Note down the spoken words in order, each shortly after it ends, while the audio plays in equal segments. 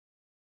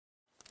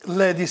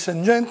Ladies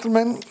and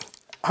gentlemen,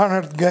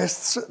 honored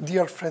guests,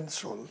 dear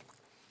friends all.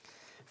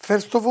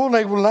 First of all,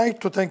 I would like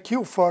to thank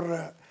you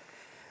for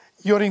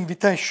your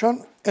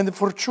invitation and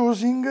for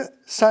choosing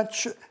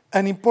such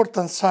an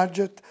important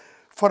subject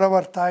for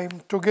our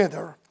time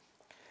together.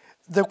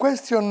 The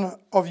question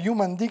of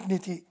human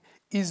dignity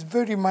is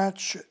very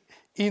much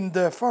in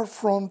the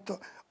forefront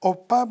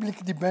of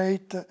public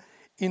debate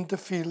in the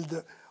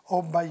field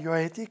of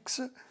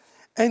bioethics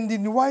and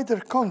in wider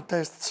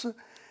contexts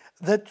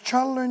that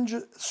challenge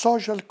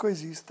social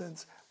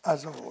coexistence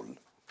as a whole.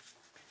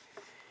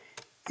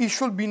 It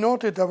should be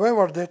noted,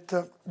 however,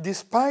 that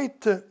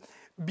despite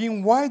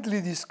being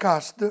widely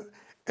discussed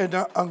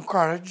and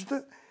encouraged,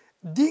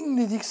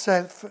 dignity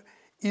itself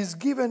is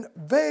given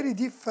very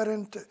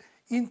different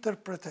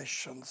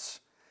interpretations,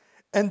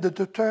 and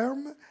the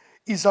term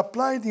is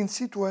applied in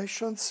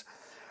situations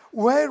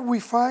where we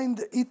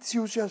find its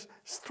usage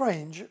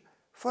strange,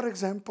 for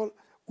example,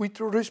 with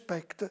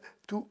respect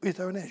to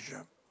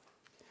euthanasia.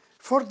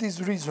 For this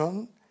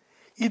reason,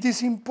 it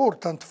is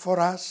important for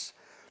us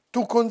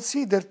to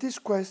consider this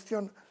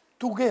question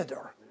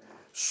together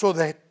so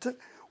that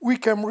we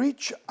can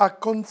reach a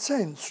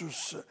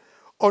consensus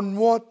on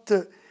what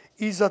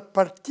is a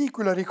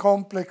particularly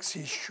complex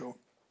issue.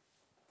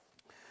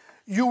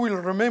 You will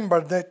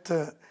remember that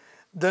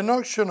the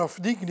notion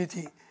of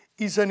dignity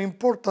is an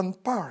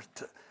important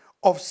part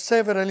of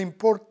several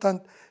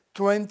important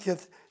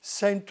 20th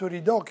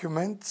century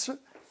documents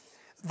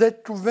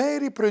that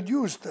were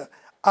produced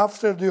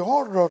after the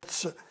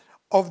horrors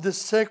of the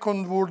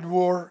Second World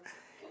War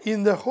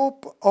in the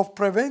hope of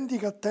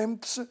preventing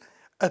attempts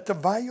at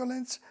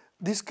violence,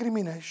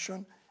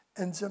 discrimination,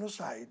 and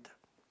genocide.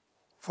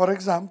 For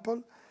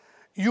example,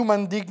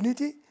 human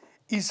dignity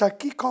is a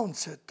key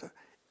concept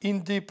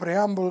in the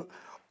preamble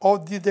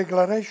of the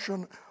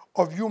Declaration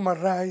of Human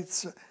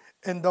Rights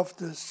and of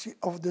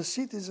the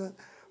Citizen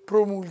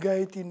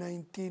promulgated in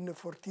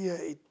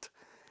 1948,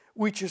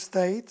 which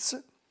states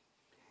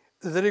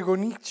the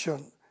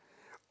recognition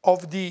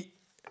of the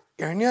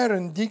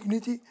inherent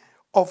dignity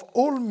of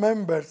all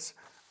members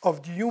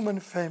of the human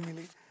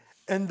family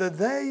and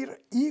their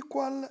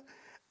equal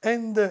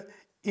and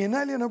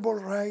inalienable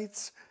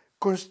rights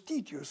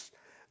constitutes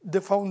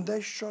the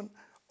foundation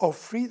of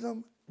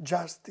freedom,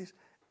 justice,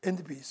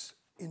 and peace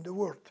in the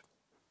world.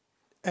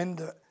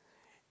 And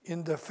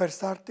in the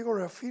first article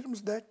it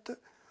affirms that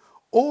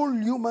all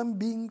human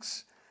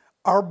beings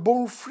are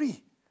born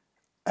free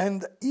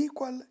and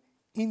equal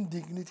in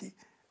dignity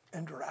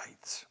and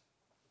rights.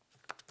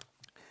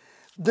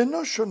 The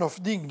notion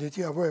of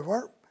dignity,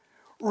 however,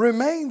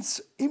 remains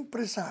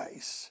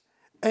imprecise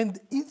and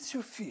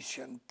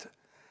insufficient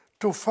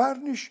to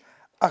furnish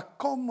a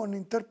common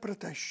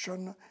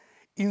interpretation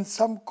in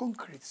some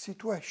concrete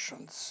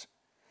situations.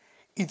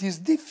 It is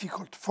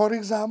difficult, for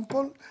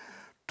example,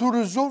 to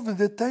resolve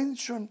the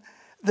tension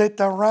that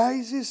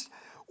arises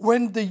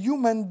when the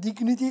human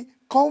dignity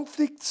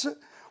conflicts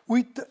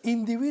with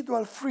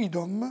individual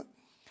freedom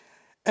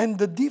and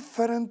the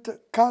different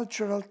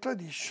cultural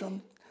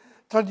traditions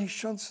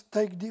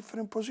take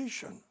different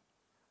positions.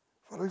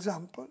 For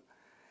example,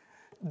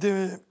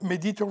 the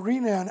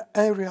Mediterranean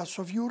areas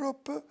of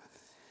Europe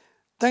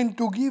tend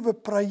to give a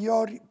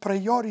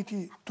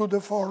priority to the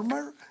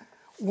former,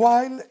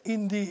 while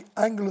in the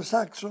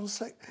Anglo-Saxon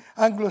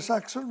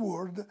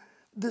world,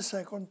 the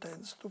second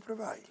tends to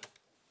prevail.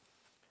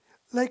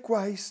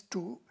 Likewise,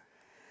 too,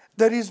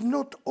 there is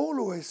not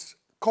always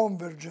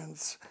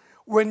convergence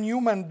when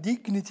human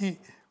dignity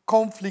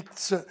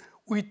conflicts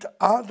with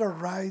other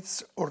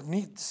rights or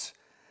needs,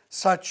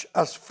 such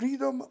as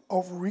freedom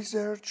of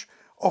research,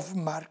 of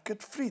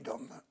market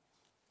freedom.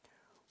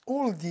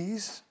 All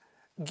these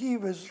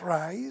give us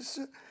rise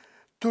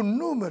to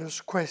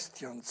numerous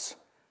questions,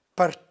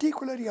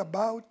 particularly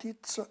about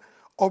its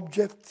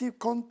objective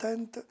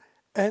content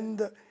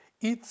and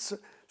its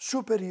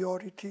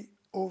superiority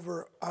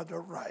over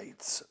other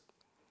rights.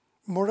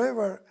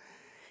 Moreover,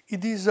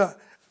 it is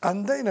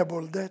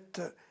undeniable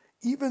that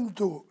even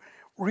though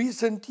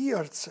recent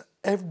years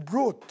have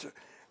brought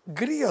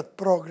great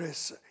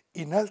progress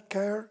in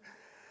healthcare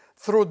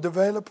through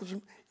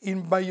development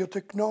in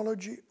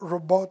biotechnology,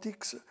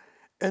 robotics,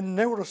 and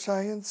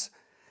neuroscience,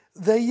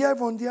 they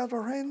have, on the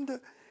other hand,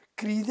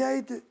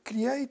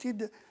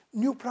 created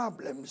new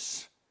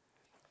problems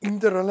in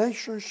the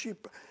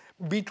relationship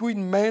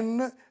between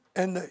man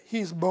and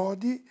his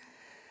body,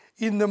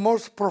 in the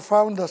most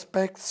profound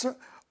aspects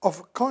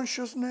of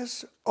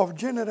consciousness, of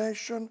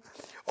generation,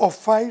 of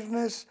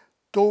fairness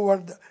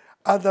toward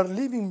other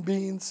living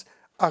beings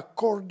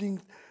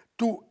according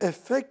to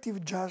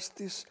effective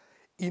justice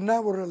in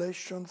our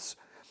relations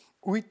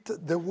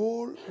with the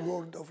whole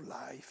world of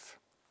life.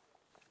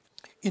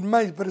 In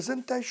my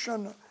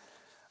presentation,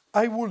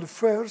 I would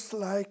first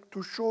like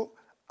to show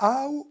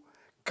how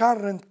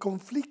current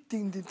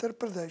conflicting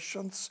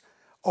interpretations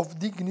of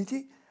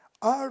dignity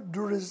are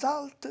the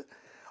result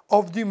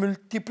of the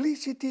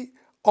multiplicity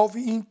of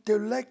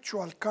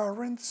intellectual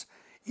currents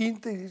in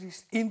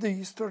the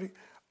history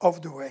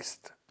of the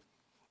West.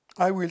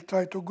 I will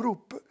try to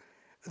group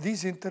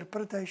these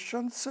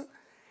interpretations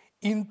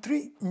in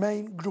three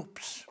main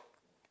groups: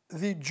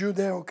 the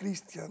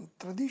Judeo-Christian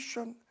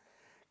tradition,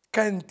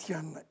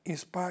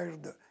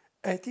 Kantian-inspired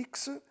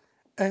ethics,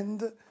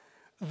 and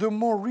the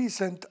more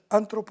recent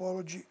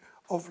anthropology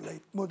of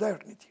late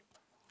modernity.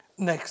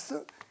 Next,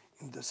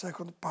 in the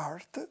second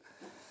part,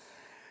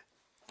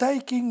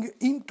 taking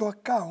into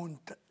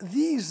account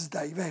these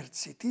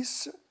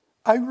diversities,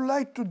 I would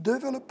like to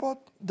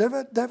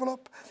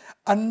develop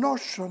a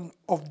notion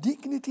of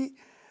dignity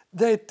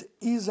that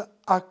is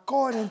as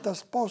coherent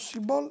as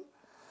possible,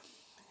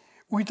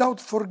 without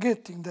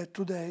forgetting that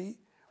today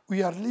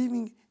we are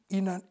living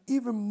in an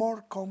even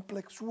more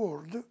complex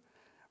world,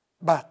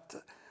 but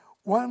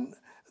one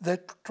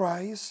that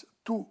tries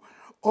to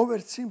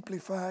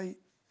oversimplify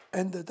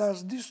and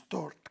thus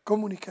distort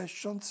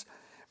communications,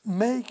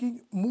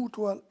 making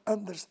mutual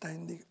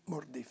understanding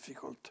more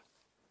difficult.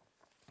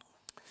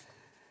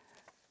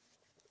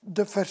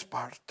 The first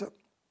part,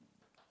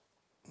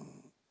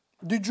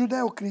 the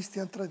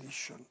Judeo-Christian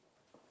tradition.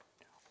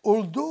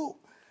 Although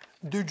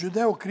the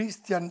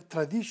Judeo-Christian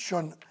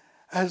tradition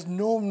has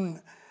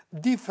known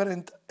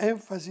different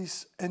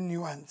emphases and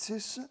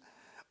nuances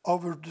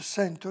over the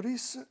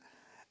centuries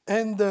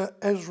and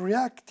has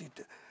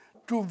reacted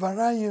to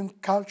varying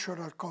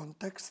cultural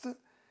contexts,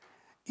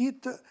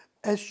 it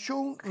has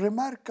shown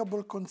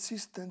remarkable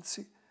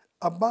consistency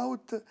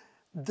about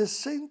the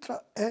central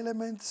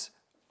elements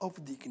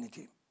of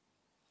dignity.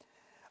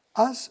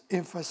 As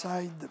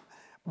emphasized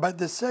by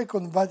the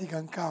Second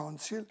Vatican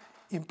Council,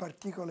 in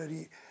particular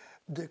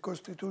the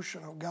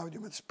Constitution of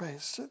Gaudium et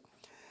Spes,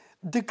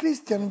 the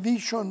Christian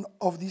vision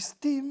of this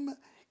theme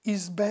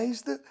is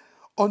based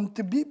on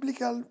the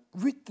biblical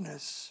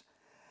witness,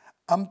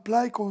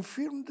 amply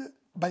confirmed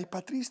by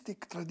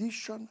patristic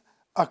tradition,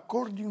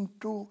 according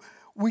to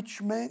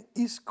which man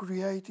is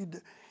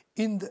created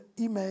in the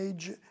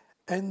image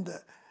and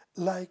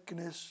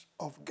likeness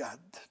of God.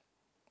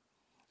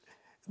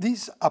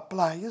 This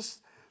applies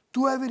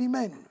to every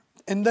man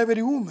and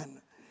every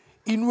woman,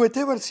 in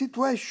whatever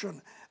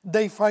situation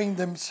they find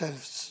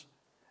themselves.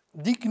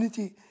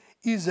 Dignity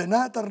is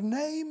another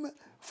name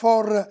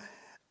for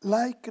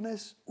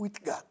likeness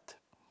with God.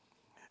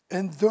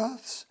 And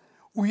thus,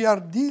 we are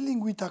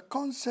dealing with a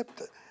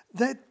concept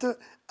that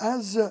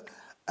has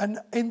an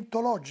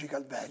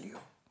ontological value.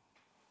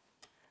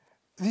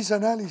 This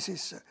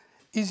analysis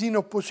is in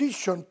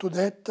opposition to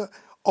that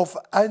of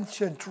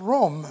ancient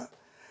Rome,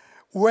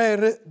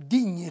 where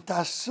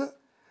dignitas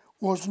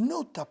was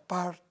not a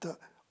part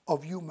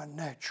of human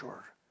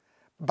nature,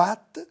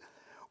 but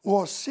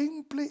was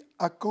simply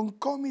a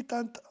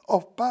concomitant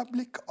of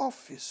public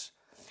office,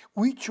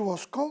 which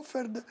was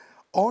conferred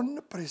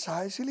on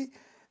precisely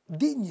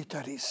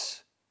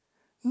dignitaries.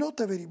 Not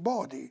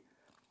everybody,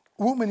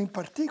 women in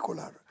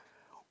particular,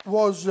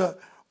 was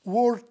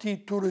worthy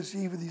to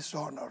receive this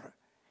honor.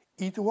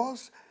 It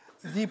was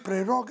the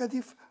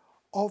prerogative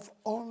of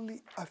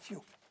only a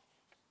few.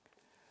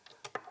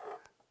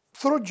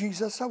 Through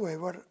Jesus,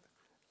 however,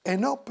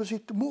 an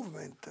opposite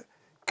movement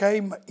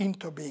came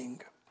into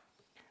being.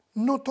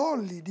 Not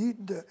only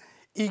did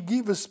he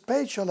give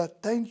special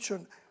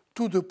attention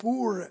to the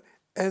poor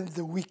and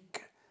the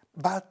weak,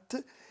 but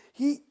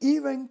he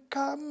even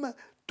came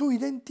to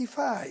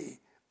identify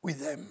with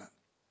them.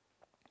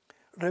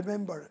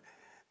 Remember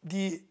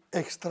the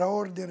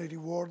extraordinary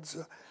words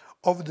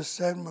of the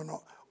Sermon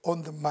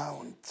on the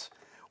Mount,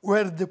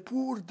 where the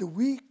poor, the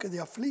weak, the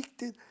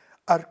afflicted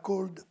are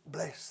called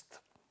blessed.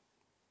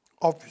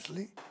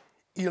 Obviously,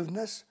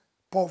 illness,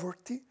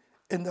 poverty,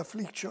 and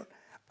affliction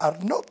are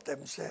not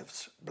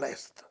themselves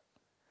blessed.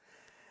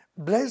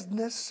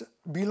 Blessedness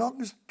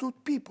belongs to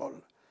people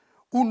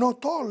who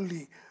not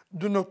only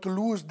do not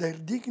lose their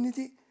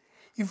dignity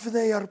if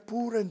they are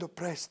poor and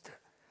oppressed,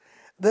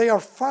 they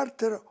are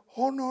further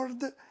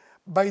honored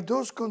by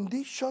those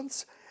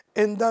conditions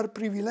and are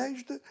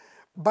privileged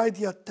by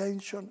the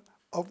attention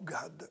of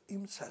God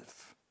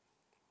Himself.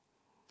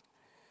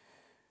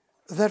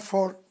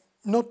 Therefore,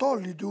 not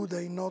only do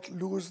they not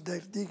lose their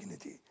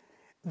dignity,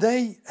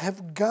 they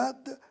have God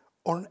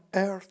on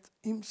earth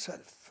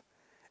Himself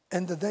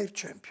and their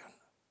champion.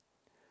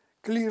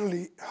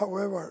 Clearly,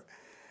 however,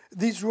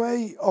 this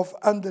way of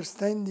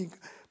understanding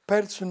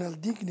personal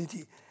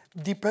dignity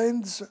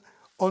depends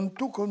on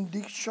two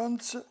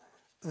conditions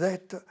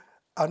that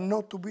are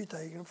not to be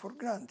taken for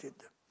granted.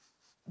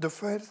 The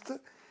first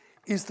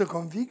is the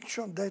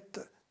conviction that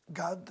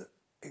God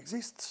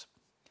exists.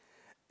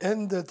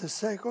 And the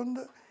second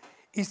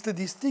is the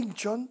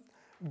distinction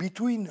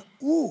between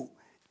who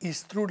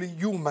is truly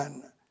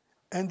human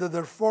and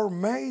therefore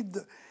made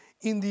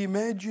in the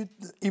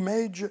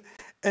image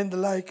and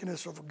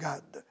likeness of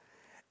God,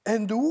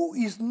 and who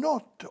is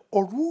not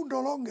or who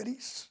no longer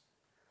is.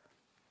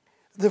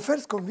 The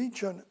first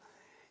conviction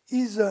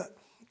is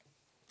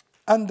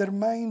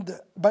undermined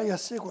by a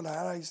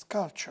secularized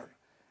culture.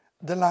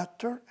 The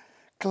latter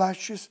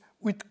clashes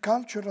with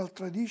cultural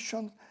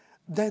traditions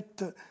that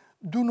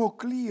do not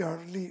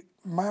clearly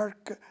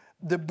mark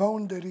the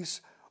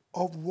boundaries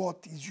of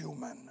what is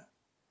human.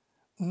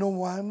 No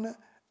one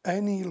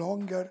any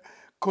longer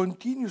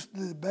continues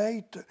the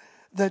debate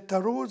that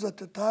arose at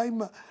the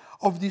time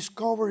of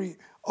discovery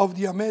of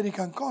the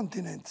American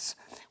continents,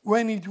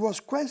 when it was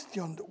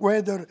questioned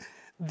whether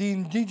the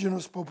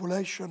indigenous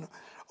population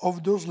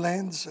of those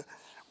lands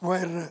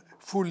were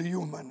fully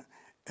human.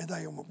 And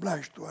I am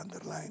obliged to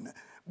underline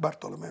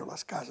Bartolomeo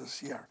Las Casas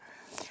here.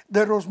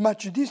 There was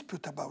much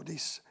dispute about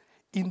this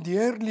in the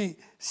early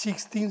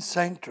 16th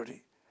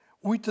century,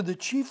 with the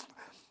chief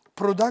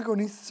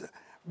protagonists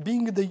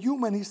being the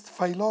humanist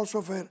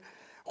philosopher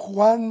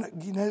Juan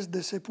Ginés de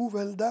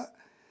Sepúlveda,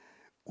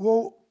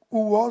 who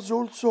was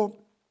also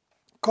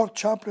court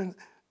chaplain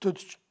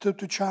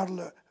to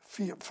Charles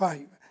V,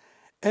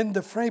 and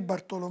the Fray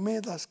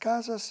Bartolomé Las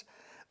Casas,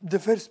 the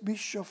first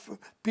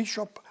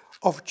bishop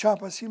of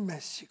Chiapas in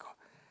Mexico.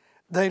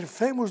 Their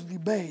famous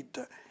debate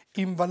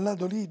in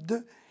Valladolid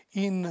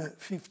in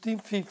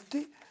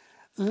 1550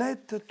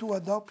 led to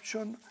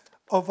adoption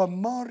of a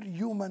more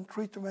human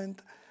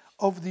treatment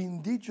of the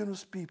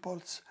indigenous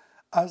peoples,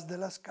 as the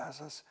Las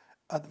Casas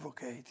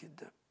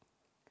advocated.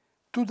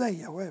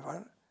 Today,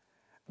 however,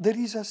 there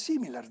is a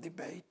similar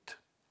debate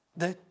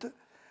that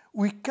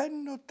we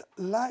cannot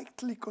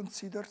lightly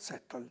consider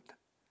settled.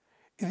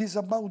 It is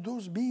about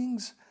those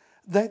beings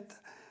that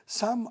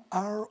some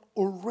are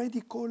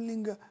already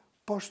calling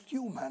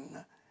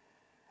post-human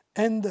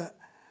and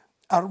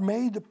are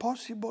made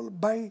possible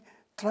by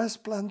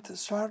transplant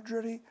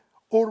surgery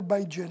or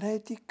by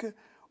genetic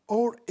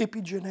or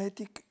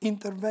epigenetic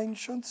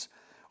interventions,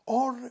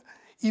 or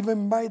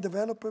even by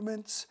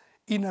developments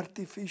in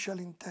artificial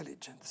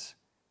intelligence.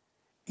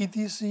 It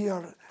is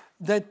here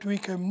that we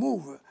can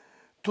move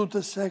to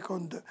the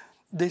second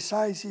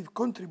decisive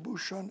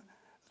contribution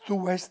to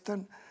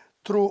Western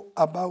thought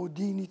about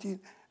dignity,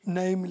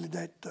 namely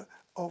that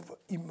of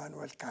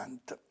Immanuel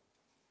Kant.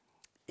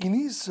 In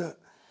his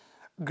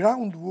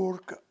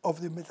groundwork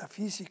of the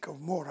metaphysics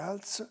of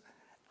morals,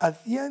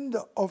 at the end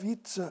of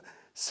its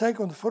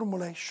second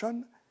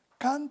formulation,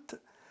 Kant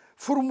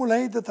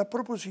formulated a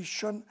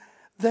proposition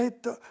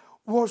that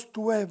was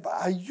to have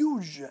a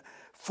huge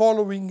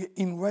following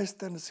in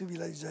Western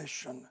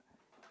civilization.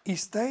 He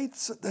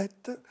states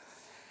that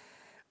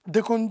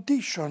the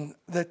condition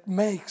that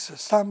makes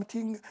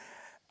something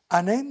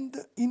an end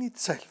in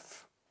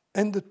itself,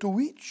 and to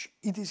which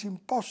it is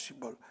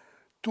impossible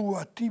to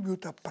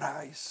attribute a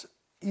price,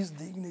 is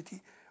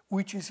dignity,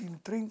 which is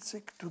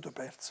intrinsic to the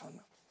person.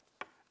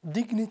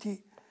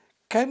 Dignity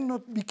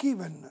cannot be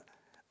given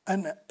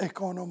an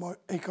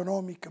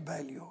economic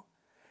value.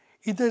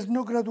 It has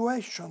no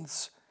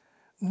graduations,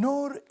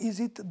 nor is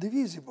it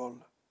divisible.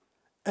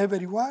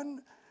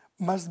 Everyone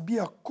must be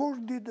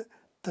accorded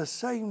the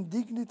same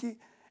dignity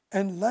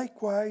and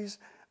likewise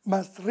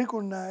must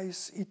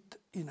recognize it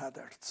in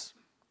others.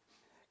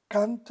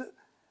 Kant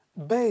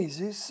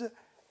bases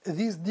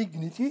this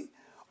dignity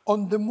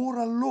on the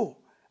moral law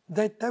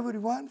that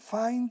everyone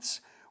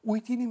finds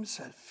within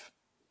himself.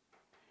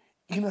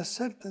 In a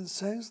certain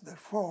sense,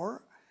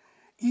 therefore,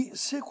 he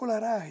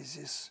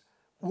secularizes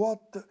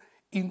what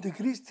in the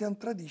Christian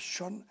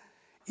tradition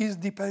is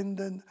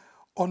dependent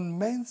on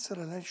man's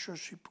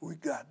relationship with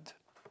God.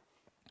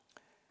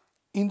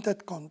 In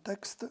that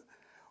context,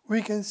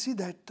 we can see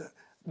that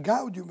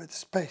Gaudium et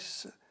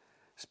Spes,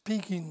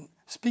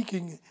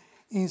 speaking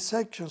in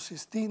section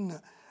 16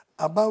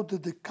 about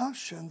the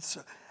conscience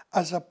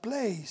as a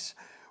place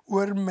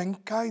where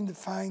mankind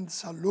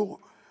finds a law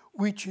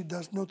which it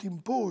does not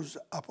impose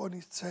upon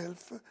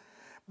itself,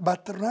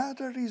 but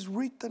rather is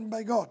written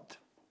by God,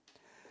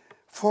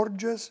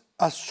 forges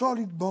a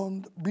solid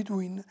bond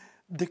between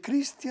the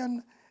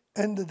Christian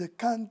and the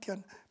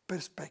Kantian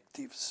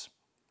perspectives.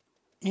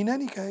 In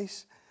any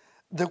case,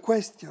 the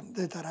question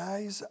that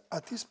arises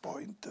at this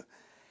point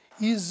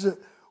is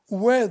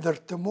whether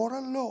the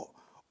moral law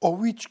of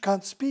which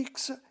Kant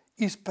speaks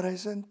is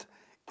present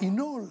in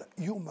all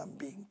human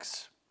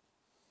beings.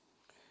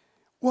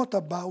 What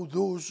about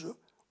those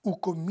who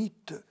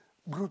commit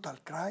brutal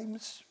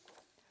crimes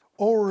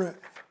or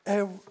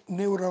have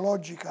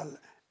neurological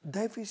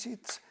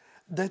deficits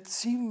that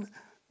seem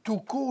to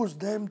cause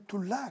them to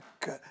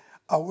lack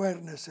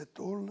awareness at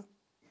all?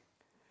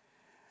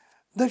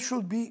 There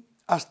should be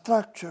a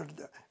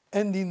structured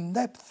and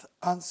in-depth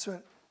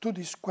answer to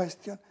this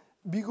question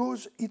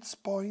because its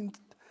point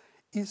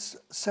is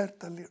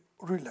certainly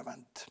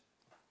relevant.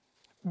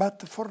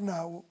 But for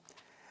now,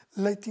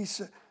 let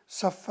it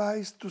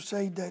suffice to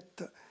say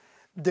that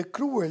the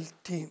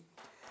cruelty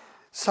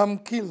some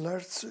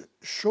killers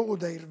show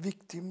their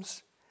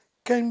victims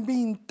can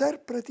be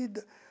interpreted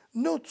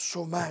not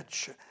so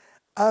much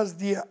as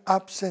the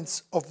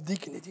absence of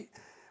dignity,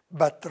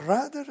 but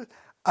rather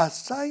a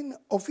sign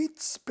of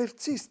its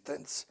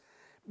persistence,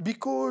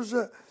 because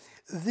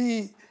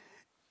the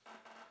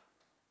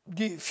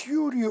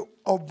fury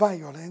of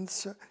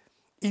violence,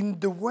 in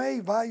the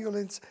way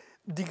violence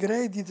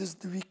degrades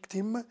the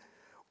victim,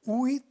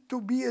 with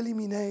to be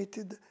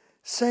eliminated,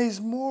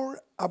 says more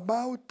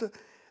about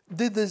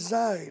the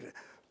desire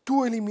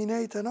to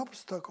eliminate an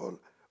obstacle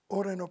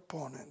or an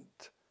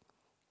opponent.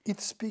 It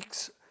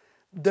speaks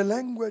the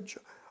language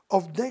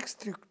of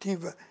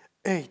destructive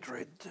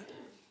hatred,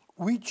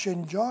 which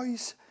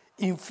enjoys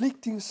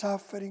inflicting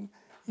suffering,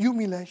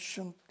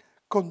 humiliation,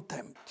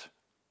 contempt.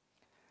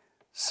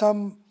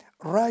 Some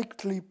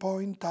rightly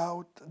point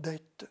out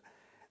that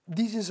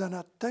this is an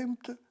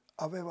attempt,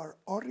 however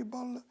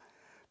horrible,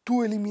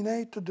 to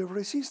eliminate the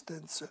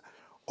resistance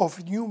of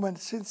human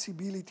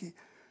sensibility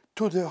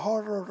to the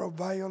horror of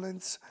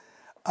violence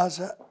as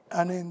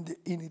an end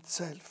in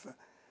itself,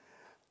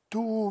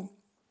 to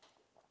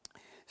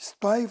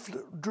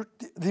stifle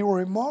the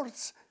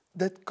remorse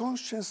that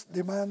conscience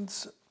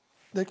demands.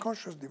 The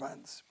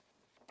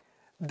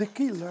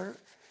killer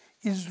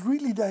is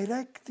really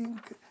directing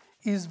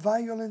his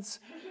violence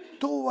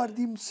toward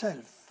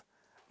himself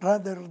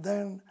rather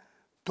than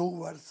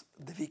towards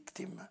the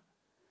victim.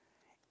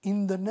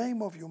 In the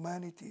name of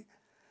humanity,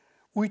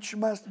 which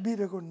must be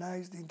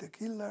recognized in the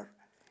killer,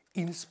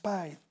 in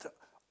spite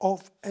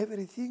of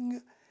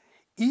everything,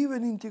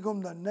 even in the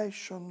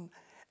condemnation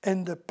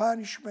and the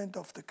punishment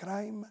of the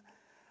crime,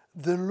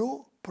 the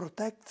law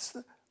protects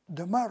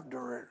the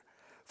murderer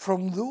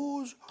from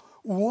those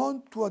who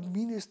want to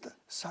administer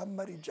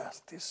summary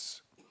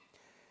justice.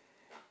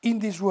 In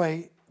this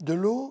way, the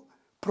law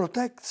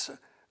protects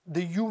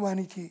the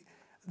humanity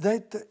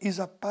that is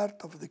a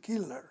part of the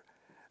killer,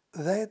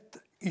 that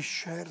he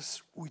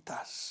shares with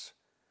us.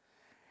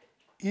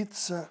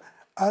 It's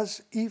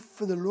as if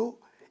the law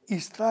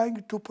is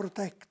trying to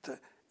protect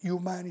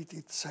humanity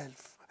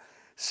itself,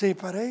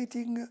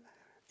 separating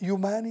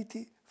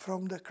humanity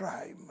from the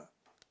crime.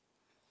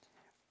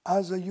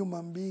 As a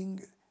human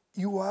being,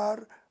 you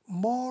are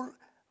more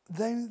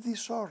than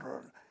this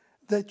horror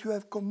that you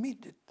have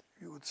committed,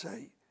 you would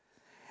say.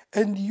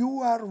 And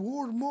you are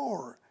worth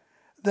more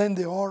than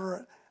the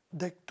horror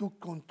that took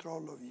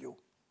control of you.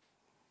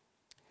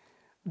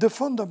 The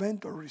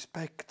fundamental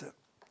respect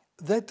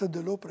that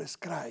the law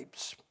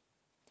prescribes,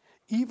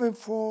 even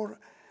for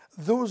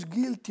those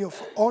guilty of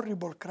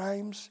horrible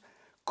crimes,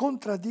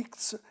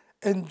 contradicts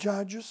and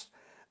judges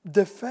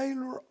the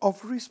failure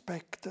of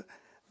respect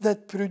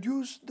that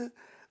produced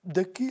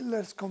the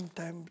killer's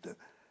contempt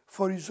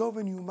for his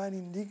own human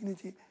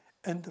indignity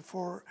and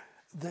for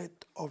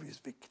that of his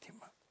victim.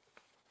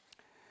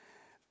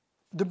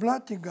 The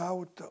blotting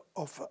out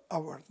of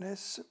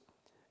awareness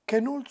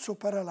can also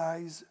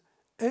paralyze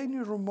any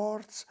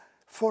remorse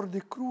for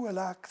the cruel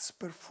acts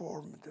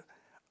performed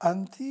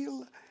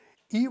until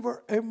every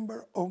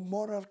ember of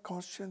moral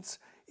conscience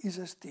is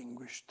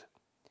extinguished.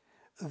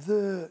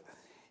 The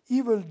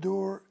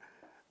evildoer's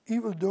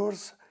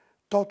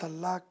total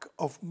lack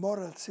of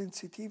moral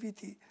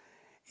sensitivity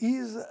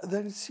is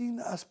then seen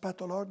as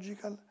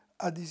pathological,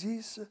 a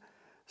disease,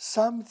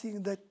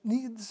 something that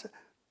needs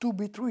to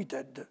be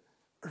treated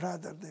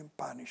rather than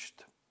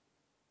punished.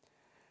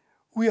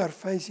 We are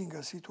facing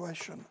a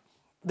situation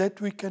that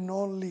we can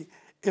only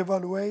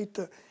evaluate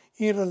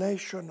in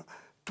relation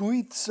to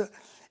its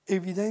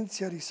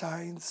evidentiary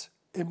signs,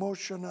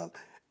 emotional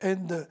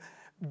and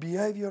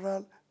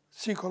behavioral,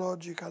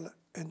 psychological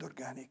and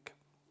organic.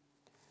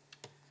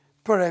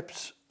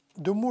 Perhaps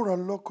the moral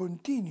law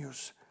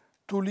continues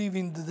to live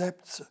in the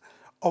depths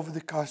of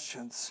the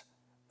conscience,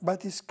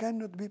 but it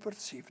cannot be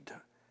perceived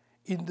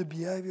in the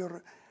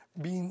behavior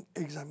being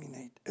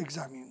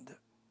examined.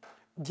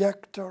 The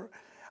actor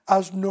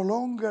has no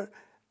longer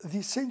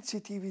the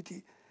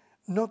sensitivity,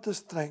 not the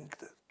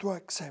strength to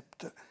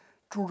accept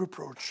true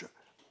reproach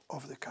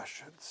of the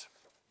conscience.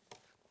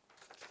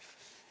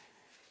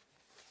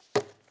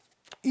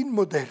 In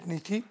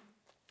modernity,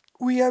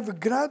 we have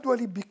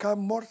gradually become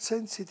more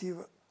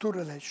sensitive to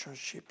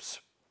relationships,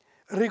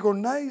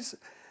 recognize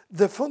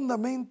the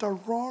fundamental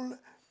role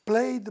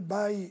played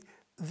by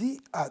the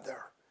other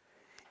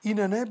in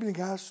enabling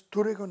us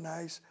to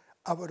recognize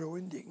our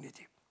own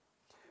dignity.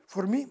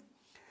 For me,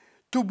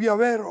 to be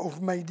aware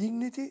of my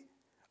dignity,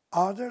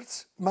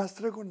 others must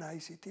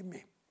recognize it in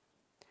me.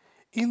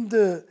 In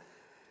the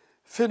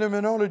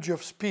Phenomenology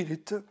of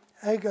Spirit,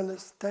 Hegel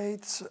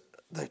states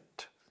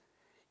that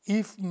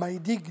if my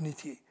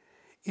dignity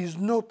is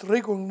not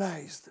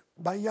recognized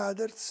by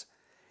others,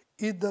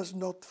 it does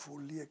not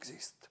fully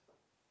exist.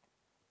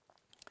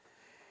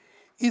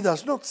 He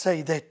does not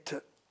say that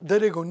the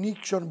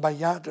recognition by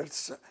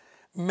others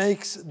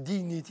makes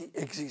dignity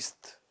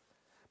exist,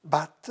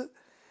 but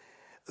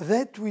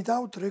that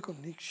without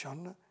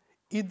recognition,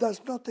 it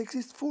does not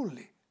exist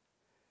fully.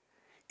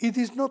 It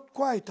is not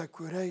quite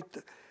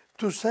accurate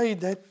to say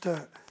that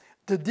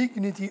the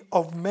dignity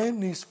of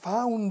man is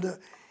found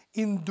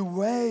in the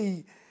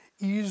way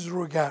he is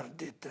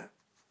regarded.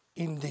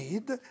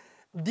 Indeed,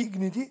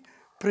 dignity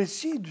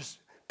precedes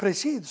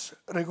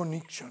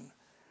recognition,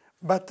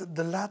 but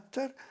the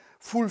latter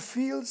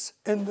fulfills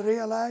and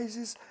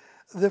realizes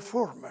the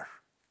former.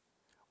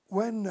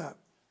 When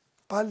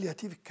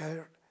palliative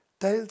care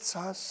tells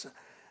us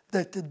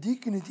that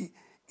dignity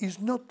is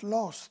not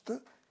lost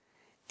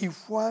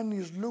if one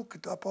is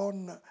looked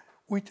upon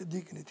with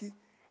dignity,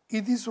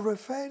 it is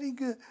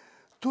referring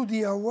to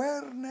the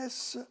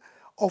awareness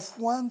of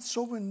one's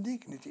own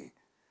dignity,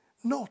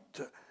 not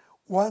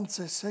one's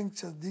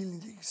essential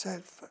dignity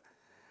itself,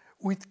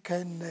 which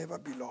can never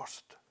be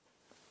lost.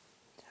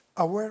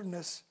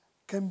 Awareness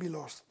can be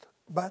lost,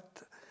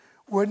 but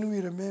when we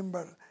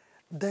remember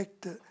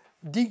that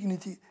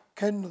dignity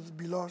cannot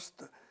be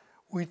lost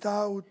with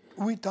our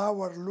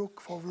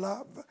look for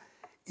love,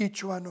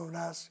 each one of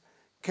us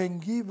can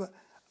give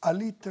a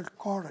little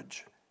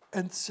courage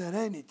and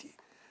serenity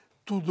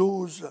to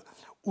those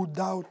who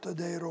doubt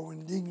their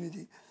own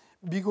dignity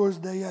because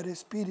they are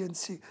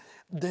experiencing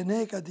the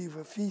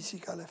negative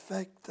physical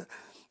effect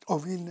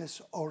of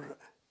illness or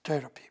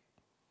therapy.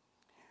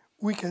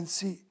 We can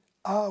see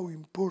how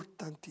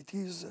important it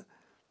is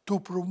to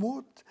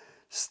promote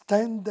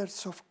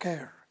standards of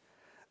care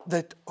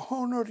that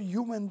honor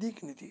human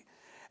dignity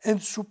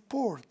and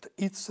support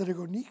its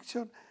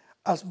recognition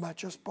as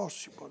much as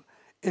possible,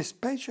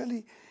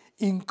 especially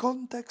in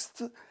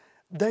contexts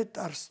that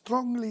are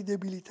strongly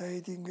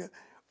debilitating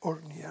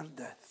or near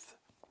death.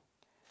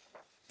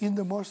 In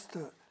the most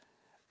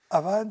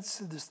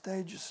advanced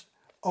stages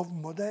of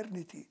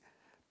modernity,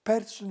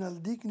 personal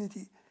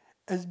dignity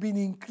has been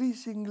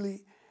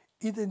increasingly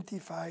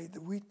identified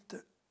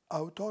with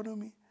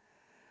autonomy,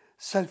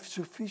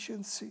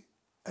 self-sufficiency,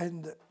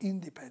 and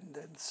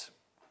independence.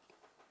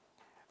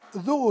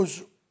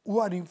 Those who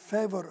are in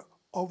favor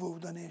of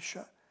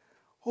euthanasia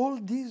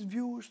hold this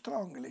view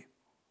strongly.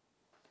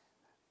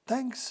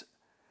 Thanks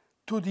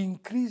to the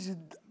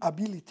increased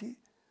ability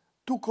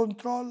to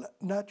control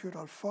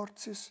natural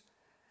forces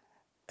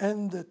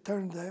and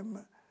turn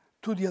them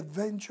to the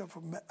advantage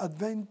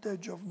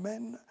of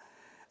men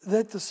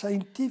that the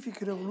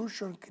scientific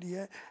revolution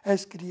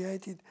has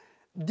created,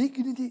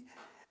 dignity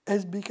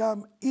has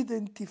become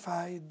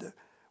identified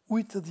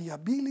with the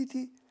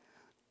ability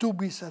to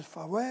be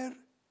self-aware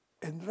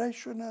and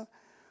rational,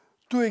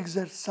 to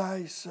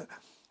exercise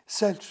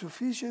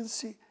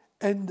self-sufficiency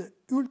and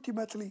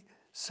ultimately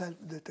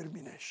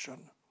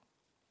self-determination.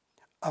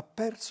 A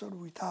person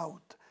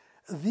without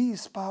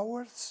these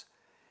powers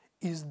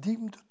is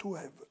deemed to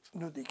have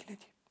no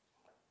dignity.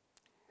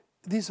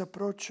 This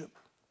approach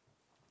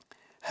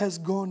has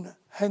gone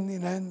hand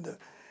in hand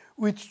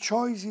with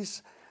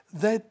choices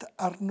that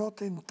are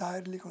not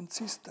entirely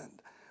consistent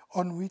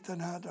on with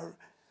another,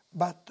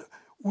 but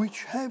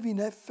which have in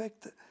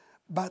effect,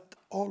 but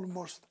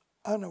almost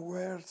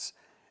unawares,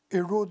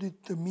 eroded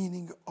the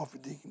meaning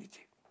of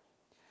dignity.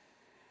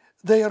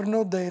 They are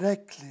not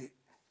directly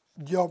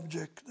the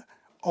object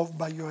of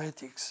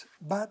bioethics,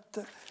 but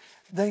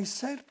they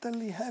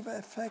certainly have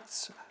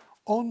effects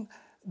on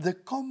the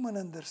common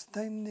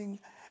understanding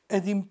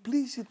and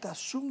implicit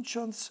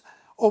assumptions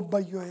of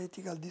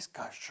bioethical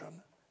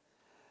discussion.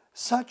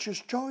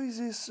 Such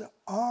choices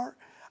are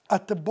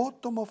at the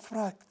bottom of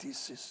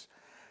practices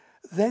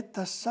that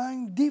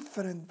assign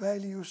different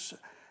values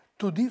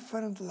to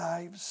different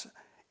lives,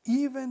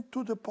 even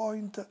to the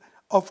point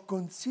of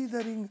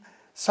considering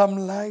some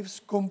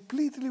lives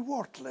completely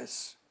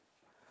worthless.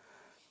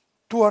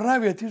 To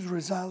arrive at this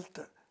result,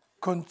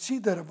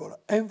 considerable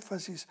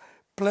emphasis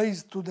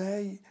placed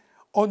today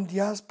on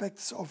the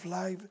aspects of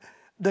life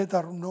that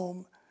are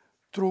known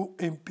through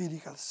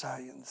empirical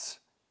science.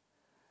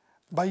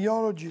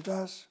 Biology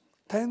thus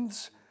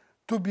tends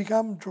to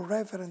become the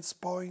reference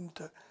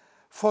point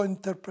for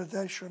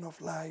interpretation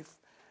of life,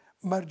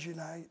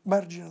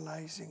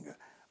 marginalizing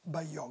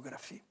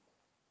biography.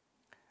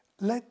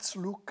 Let's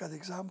look at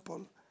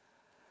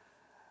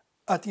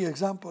the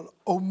example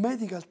of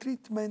medical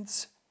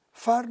treatments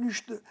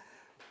furnished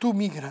to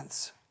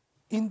migrants.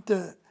 In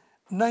the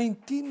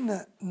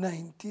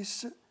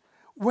 1990s,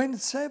 when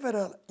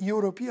several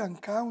European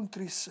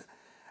countries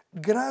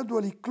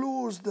gradually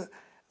closed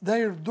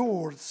their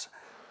doors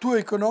to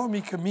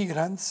economic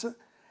migrants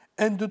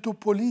and to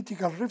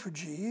political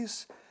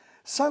refugees,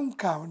 some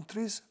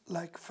countries,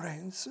 like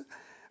France,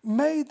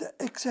 made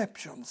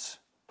exceptions.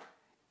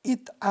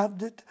 It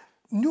added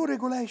new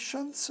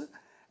regulations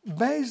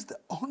based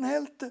on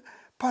health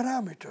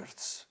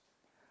parameters.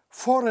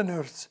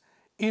 Foreigners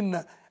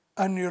in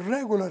an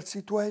irregular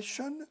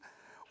situation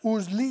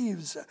whose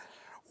lives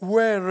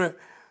were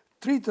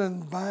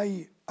threatened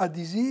by a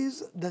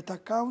disease that a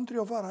country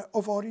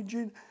of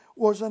origin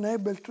was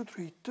unable to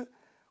treat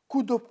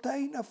could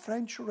obtain a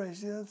French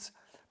residence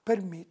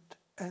permit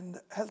and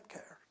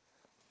healthcare.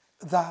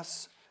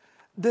 Thus,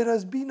 there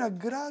has been a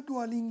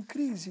gradual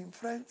increase in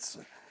France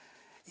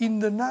in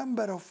the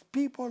number of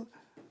people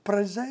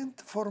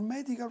present for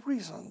medical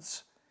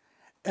reasons,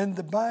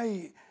 and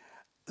by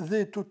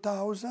the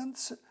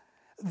 2000s,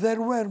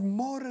 there were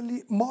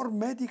more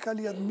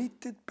medically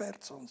admitted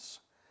persons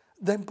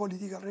than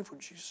political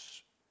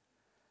refugees.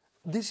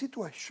 The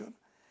situation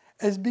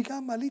has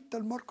become a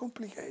little more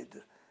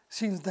complicated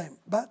since then,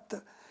 but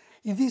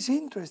it is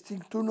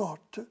interesting to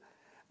note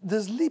the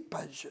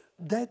slippage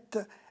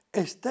that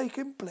has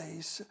taken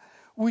place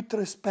with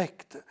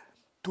respect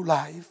to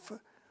life.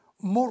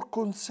 More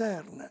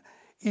concern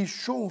is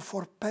shown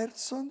for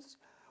persons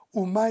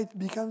who might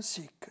become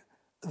sick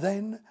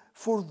than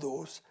for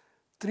those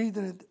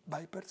treated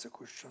by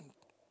persecution.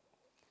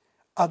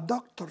 A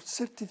doctor's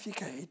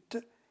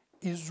certificate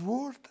is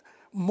worth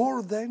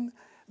more than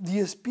the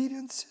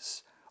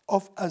experiences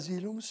of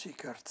asylum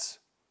seekers.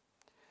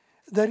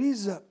 There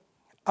is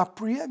a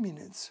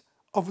preeminence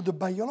of the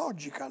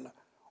biological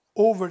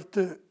over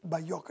the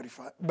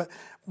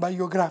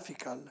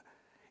biographical,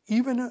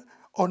 even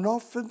on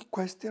often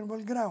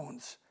questionable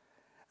grounds,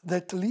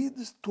 that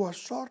leads to a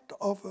sort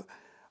of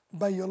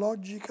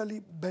biologically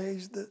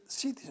based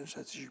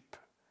citizenship,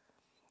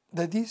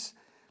 that is,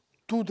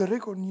 to the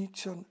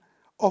recognition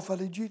of a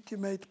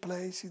legitimate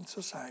place in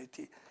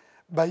society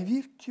by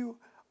virtue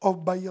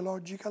of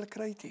biological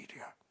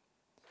criteria.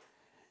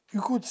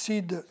 You could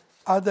see the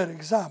other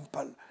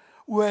example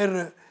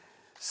where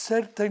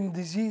certain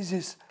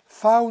diseases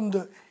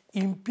found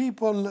in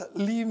people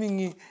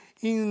living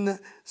in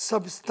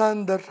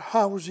substandard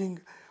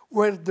housing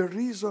were the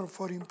reason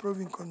for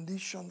improving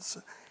conditions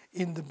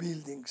in the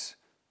buildings.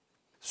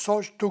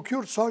 So, to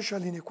cure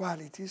social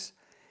inequalities,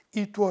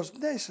 it was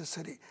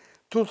necessary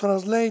to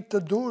translate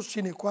those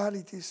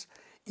inequalities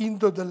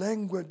into the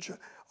language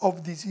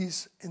of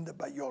disease and the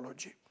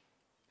biology.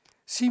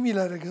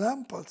 Similar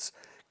examples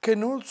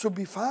can also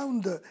be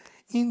found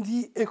in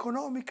the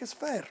economic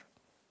sphere.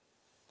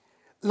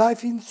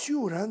 Life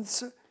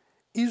insurance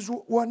is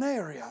one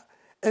area,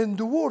 and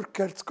the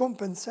workers'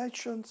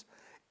 compensation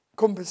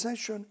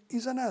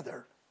is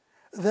another.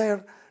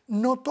 There,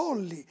 not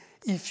only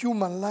is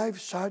human life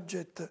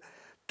subject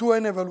to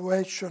an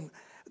evaluation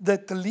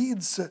that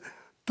leads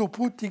to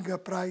putting a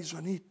price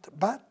on it,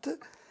 but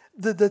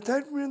the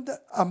determined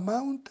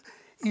amount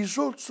is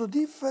also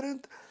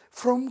different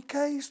from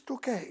case to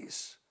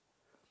case.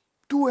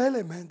 Two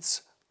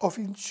elements of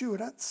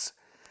insurance,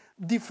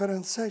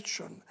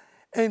 differentiation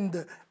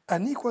and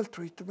unequal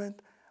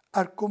treatment,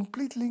 are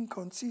completely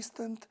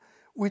inconsistent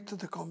with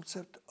the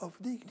concept of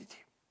dignity.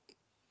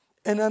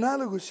 An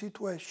analogous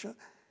situation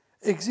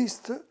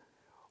exists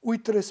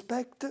with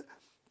respect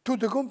to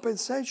the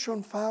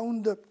compensation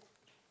fund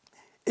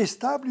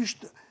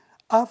established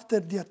after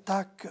the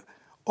attack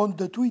on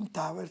the Twin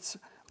Towers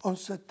on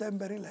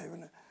September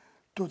 11,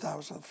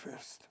 2001.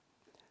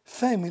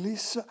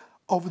 Families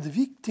of the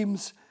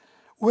victims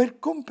were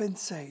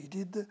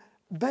compensated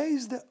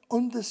based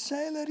on the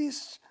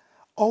salaries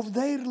of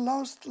their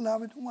lost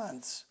loved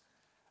ones.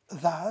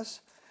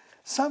 Thus,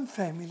 some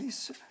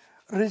families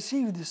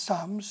received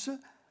sums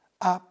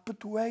up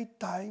to eight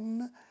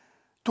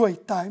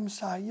times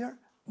higher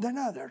than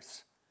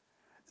others.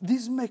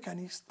 This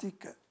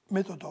mechanistic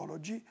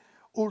methodology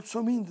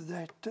also means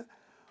that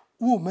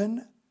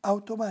women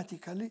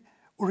automatically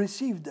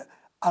received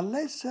a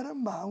lesser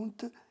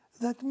amount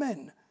than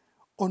men,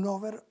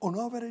 on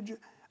average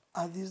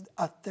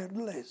a third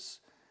less,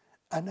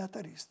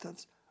 another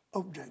instance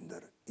of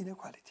gender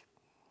inequality.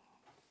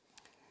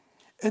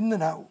 And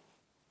now,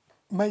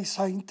 my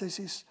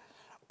synthesis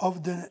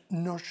of the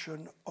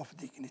notion of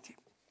dignity.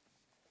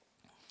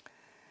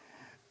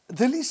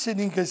 The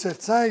listening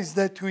exercise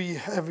that we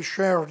have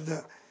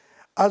shared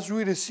as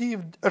we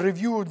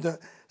reviewed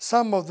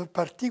some of the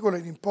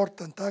particularly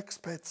important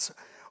aspects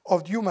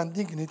of human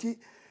dignity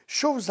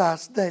shows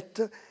us that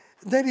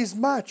there is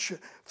much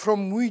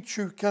from which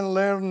we can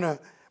learn,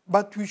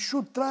 but we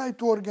should try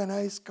to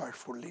organize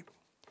carefully.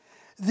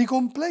 The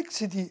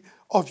complexity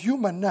of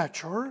human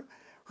nature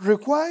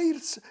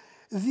requires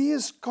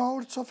these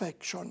course of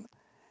action,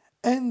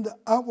 and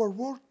our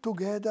work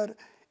together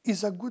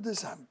is a good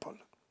example.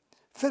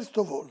 First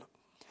of all,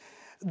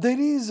 there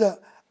is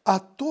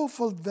a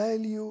twofold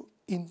value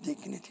in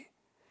dignity,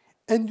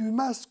 and we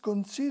must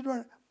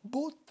consider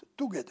both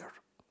together.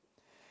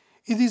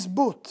 It is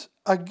both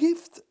a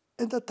gift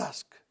and a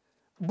task,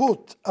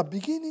 both a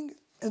beginning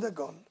and a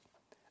goal.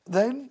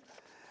 Then,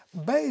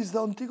 based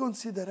on the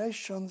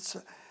considerations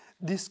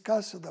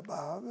discussed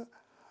above,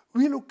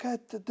 we look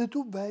at the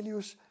two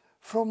values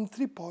from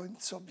 3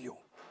 points of view,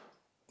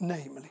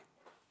 namely,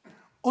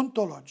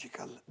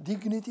 ontological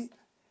dignity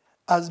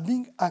as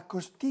being a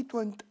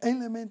constituent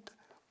element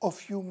of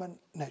human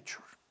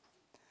nature,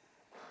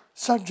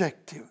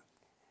 subjective,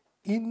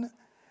 in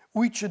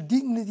which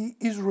dignity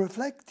is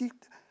reflected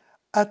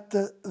at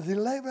the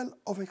level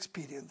of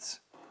experience,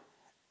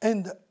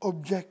 and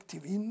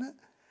objective, in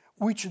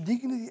which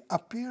dignity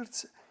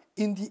appears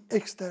in the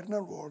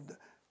external world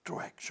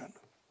through action.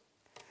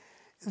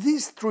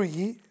 These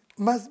three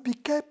must be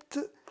kept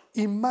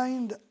in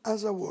mind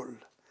as a whole,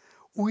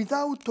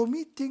 without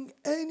omitting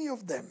any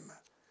of them,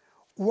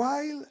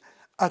 while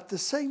at the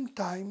same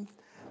time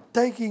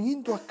taking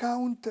into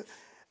account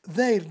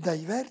their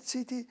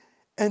diversity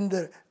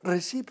and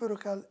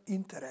reciprocal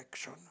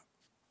interaction.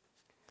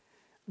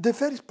 The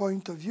first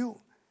point of view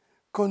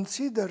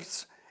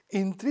considers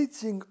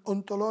intrinsic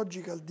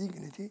ontological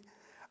dignity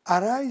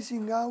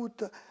arising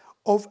out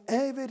of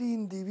every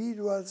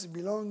individual's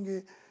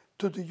belonging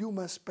to the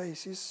human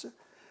species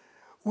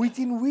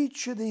within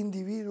which the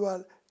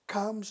individual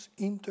comes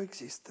into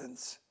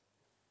existence.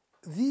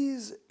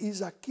 This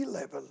is a key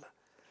level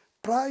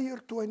prior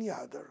to any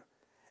other,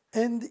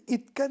 and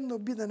it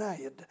cannot be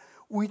denied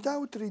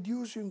without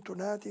reducing to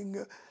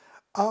nothing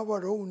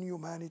our own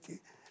humanity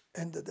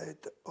and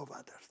that of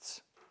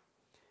others.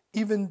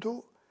 Even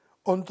though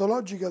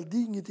ontological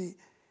dignity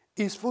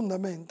is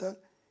fundamental,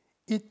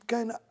 it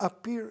can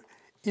appear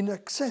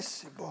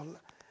inaccessible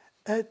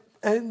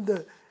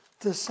and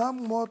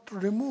somewhat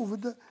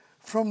removed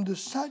from the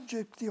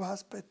subjective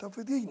aspect of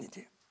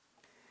dignity.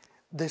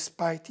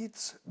 Despite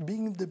its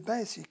being the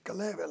basic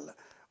level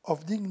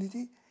of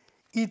dignity,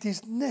 it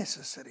is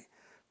necessary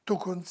to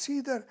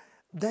consider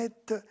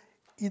that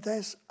it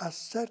has a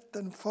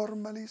certain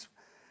formalism,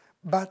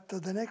 but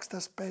the next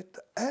aspect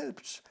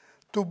helps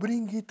to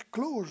bring it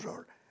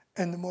closer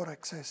and more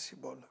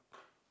accessible.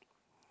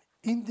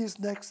 In this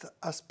next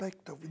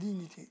aspect of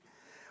dignity,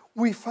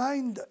 we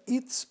find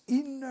its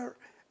inner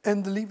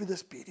and lived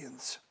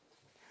experience.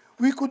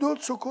 We could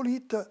also call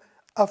it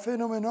a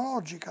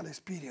phenomenological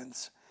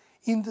experience,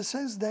 in the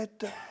sense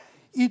that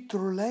it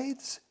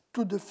relates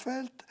to the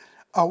felt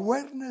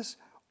awareness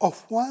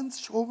of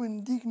one's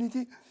own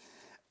dignity,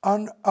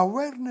 an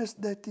awareness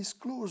that is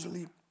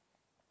closely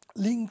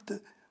linked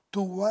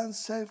to one's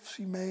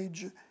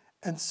self-image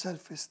and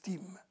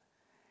self-esteem.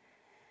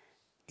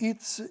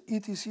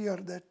 It is here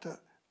that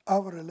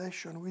our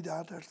relation with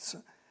others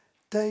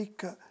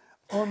take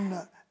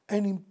on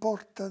an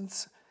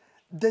importance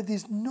that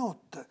is not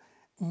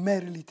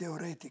merely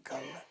theoretical,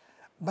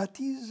 but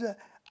is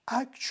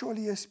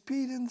actually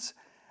experienced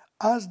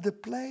as the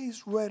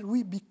place where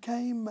we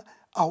became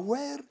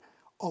aware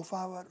of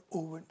our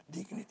own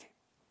dignity.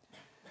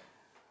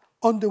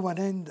 On the one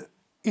hand,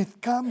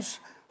 it comes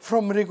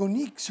from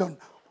recognition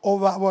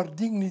of our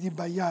dignity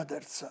by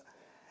others,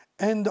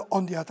 and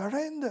on the other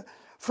hand,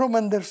 from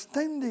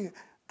understanding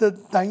the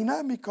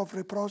dynamic of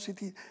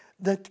reciprocity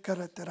that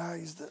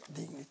characterized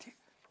dignity.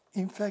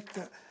 In fact,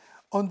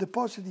 on the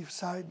positive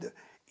side,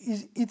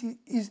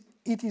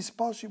 it is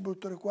possible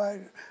to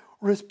require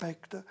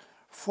respect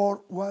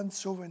for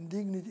one's own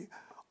dignity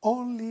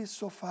only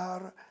so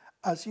far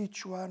as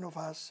each one of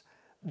us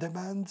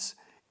demands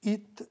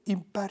it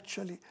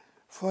impartially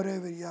for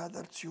every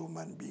other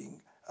human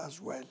being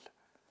as well.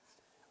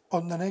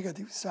 On the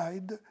negative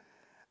side,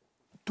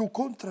 to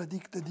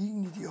contradict the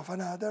dignity of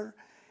another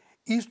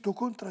is to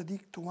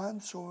contradict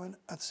one's own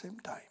at the same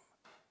time.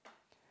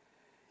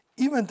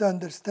 Even the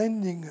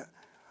understanding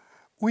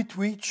with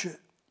which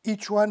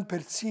each one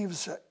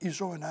perceives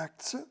his own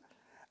acts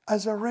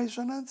has a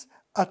resonance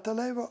at the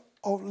level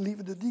of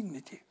lived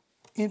dignity.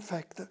 In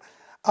fact,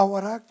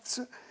 our acts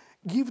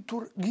give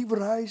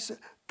rise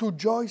to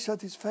joy,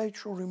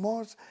 satisfaction,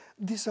 remorse,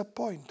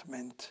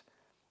 disappointment.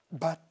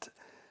 But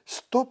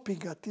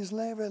stopping at this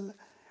level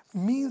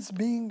means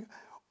being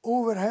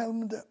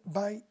overwhelmed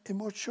by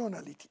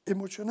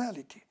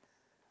emotionality.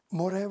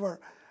 Moreover,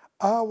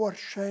 our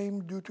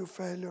shame due to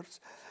failures,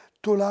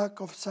 to lack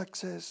of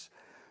success,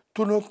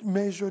 to not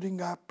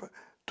measuring up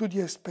to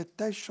the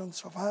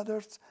expectations of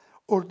others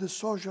or the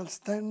social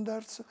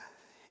standards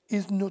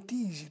is not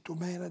easy to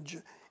manage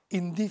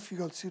in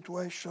difficult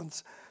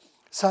situations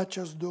such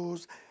as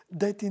those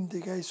that in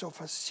the case of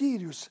a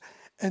serious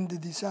and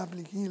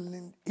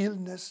disabling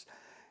illness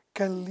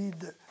can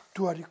lead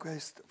to a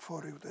request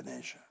for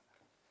euthanasia.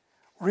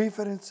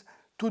 Reference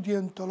to the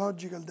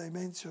ontological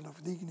dimension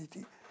of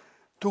dignity,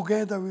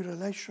 together with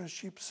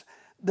relationships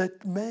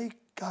that make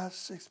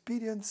us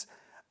experience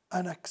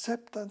an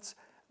acceptance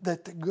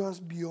that goes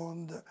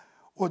beyond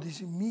what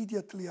is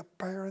immediately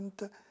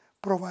apparent,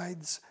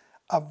 provides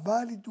a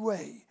valid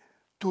way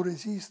to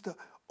resist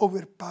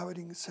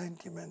overpowering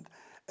sentiment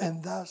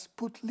and thus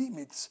put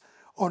limits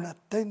on a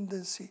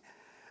tendency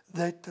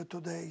that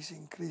today is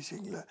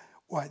increasingly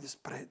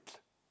widespread.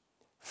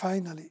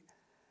 Finally,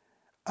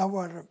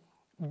 our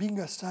being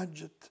a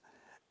subject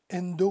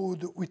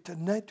endowed with a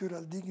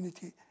natural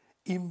dignity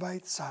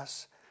invites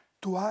us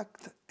to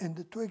act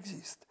and to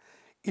exist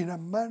in a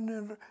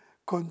manner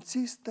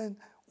consistent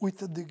with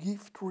the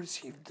gift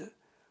received,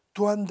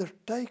 to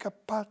undertake a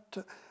path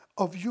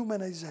of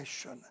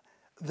humanization,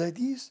 that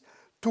is,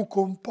 to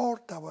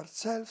comport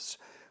ourselves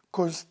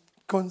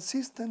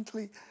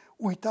consistently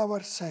with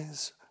our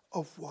sense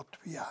of what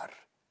we are.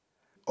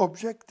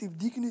 Objective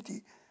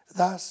dignity,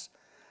 thus,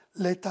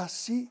 let us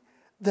see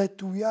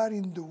that we are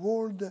in the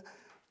world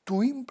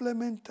to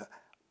implement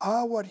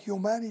our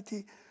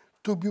humanity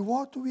to be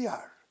what we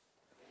are.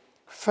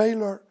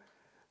 Failure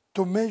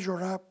to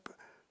measure up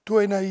to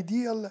an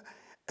ideal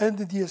and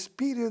the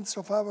experience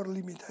of our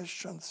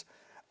limitations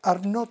are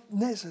not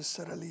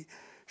necessarily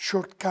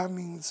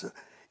shortcomings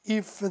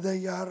if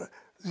they are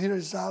the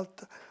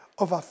result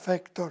of a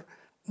factor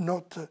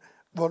not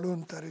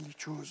voluntarily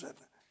chosen.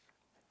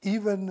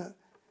 Even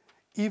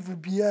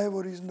if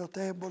behavior is not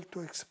able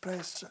to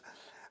express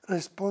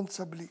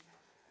responsibly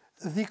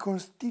the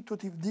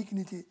constitutive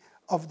dignity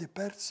of the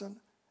person,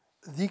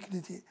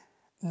 dignity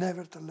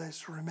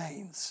nevertheless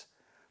remains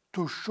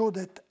to show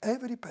that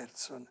every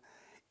person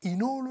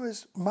is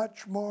always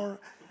much more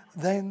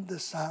than the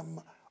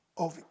sum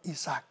of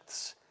his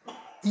acts,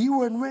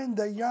 even when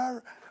they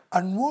are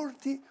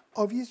unworthy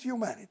of his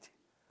humanity.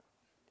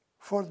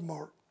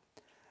 Furthermore,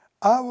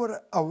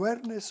 our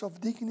awareness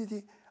of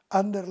dignity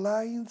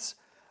underlines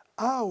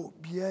how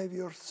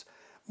behaviors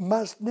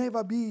must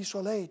never be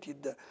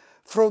isolated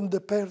from the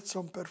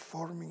person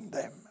performing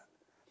them.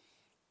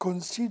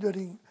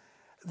 Considering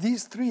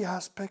These three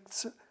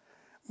aspects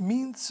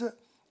means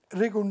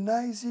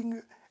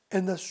recognizing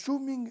and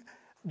assuming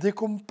the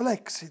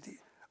complexity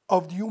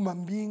of the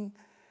human being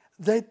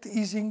that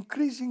is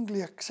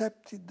increasingly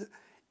accepted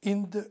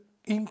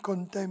in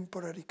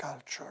contemporary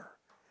culture.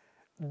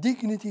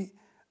 Dignity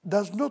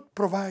does not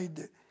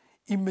provide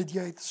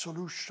immediate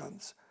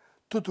solutions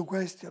to the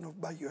question of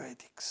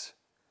bioethics,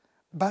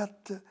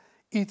 but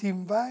it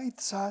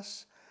invites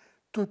us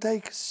to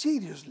take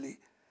seriously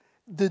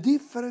the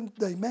different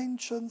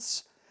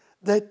dimensions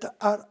that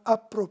are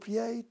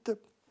appropriate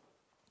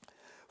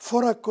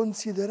for a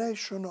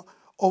consideration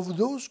of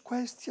those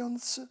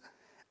questions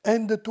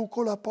and to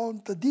call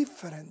upon the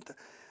different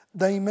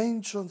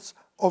dimensions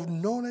of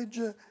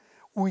knowledge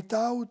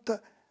without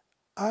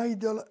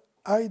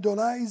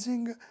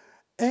idolizing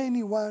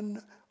any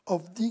one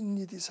of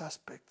dignity's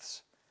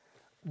aspects.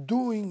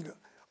 Doing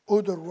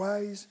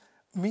otherwise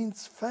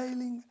means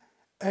failing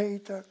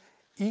either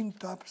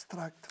into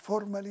abstract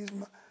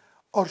formalism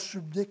or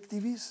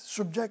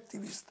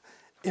subjectivist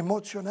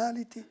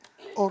emotionality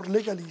or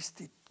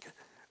legalistic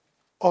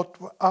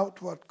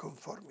outward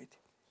conformity.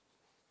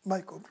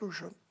 My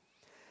conclusion: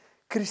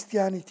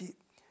 Christianity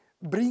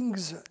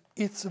brings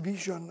its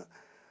vision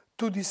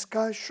to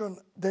discussion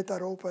that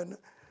are open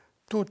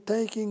to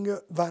taking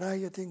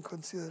variety in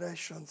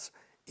considerations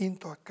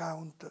into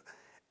account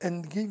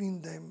and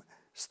giving them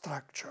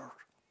structure.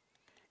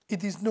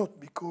 It is not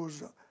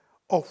because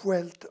of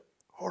wealth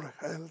or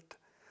health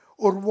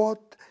or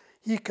what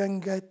he can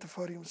get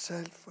for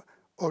himself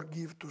or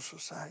give to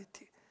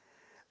society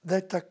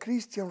that a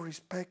Christian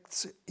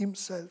respects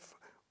himself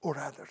or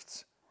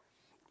others.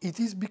 It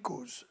is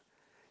because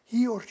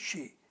he or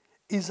she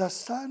is a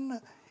son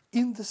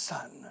in the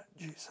Son,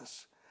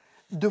 Jesus,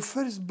 the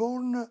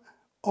firstborn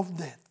of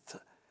death,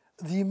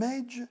 the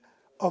image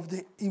of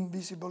the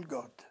invisible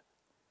God.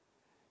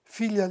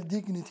 Filial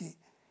dignity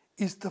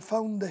is the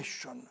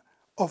foundation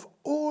of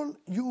all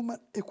human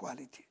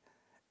equality,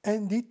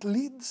 and it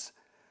leads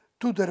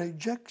to the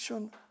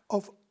rejection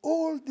of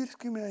all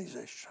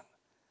discrimination.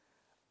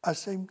 At the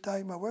same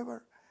time,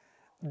 however,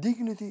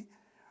 dignity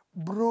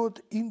brought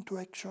into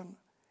action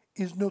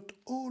is not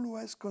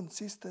always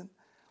consistent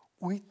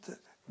with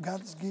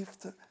God's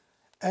gift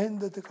and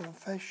the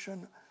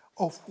confession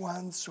of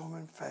one's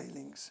human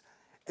failings,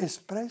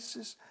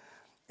 expresses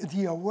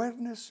the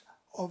awareness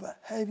of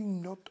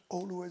having not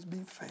always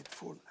been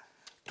faithful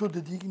to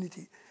the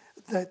dignity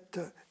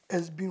that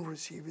has been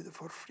received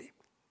for free.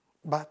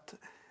 But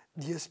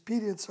the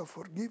experience of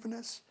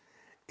forgiveness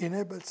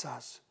enables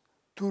us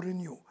to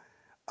renew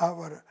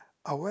our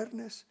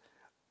awareness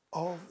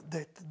of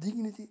that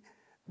dignity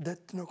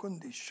that no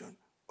condition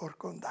or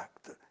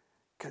conduct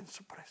can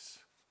suppress.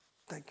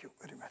 Thank you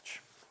very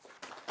much.